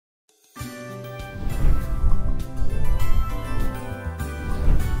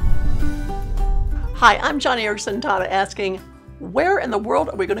Hi, I'm Joni Eareckson Tada asking, where in the world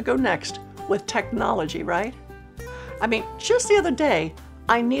are we going to go next with technology, right? I mean, just the other day,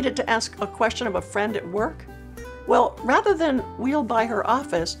 I needed to ask a question of a friend at work. Well, rather than wheel by her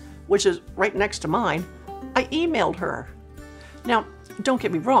office, which is right next to mine, I emailed her. Now, don't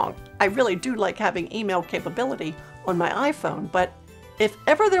get me wrong, I really do like having email capability on my iPhone, but if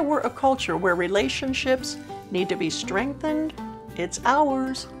ever there were a culture where relationships need to be strengthened, it's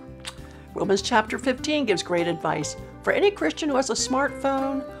ours. Romans chapter 15 gives great advice. For any Christian who has a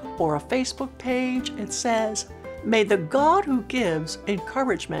smartphone or a Facebook page, it says, "May the God who gives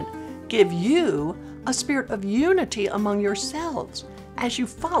encouragement give you a spirit of unity among yourselves as you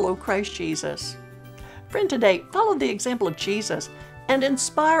follow Christ Jesus." Friend, today, follow the example of Jesus and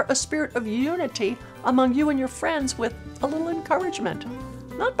inspire a spirit of unity among you and your friends with a little encouragement.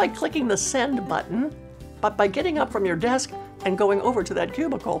 Not by clicking the send button, but by getting up from your desk and going over to that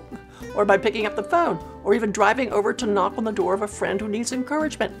cubicle, or by picking up the phone, or even driving over to knock on the door of a friend who needs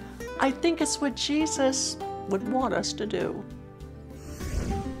encouragement. I think it's what Jesus would want us to do.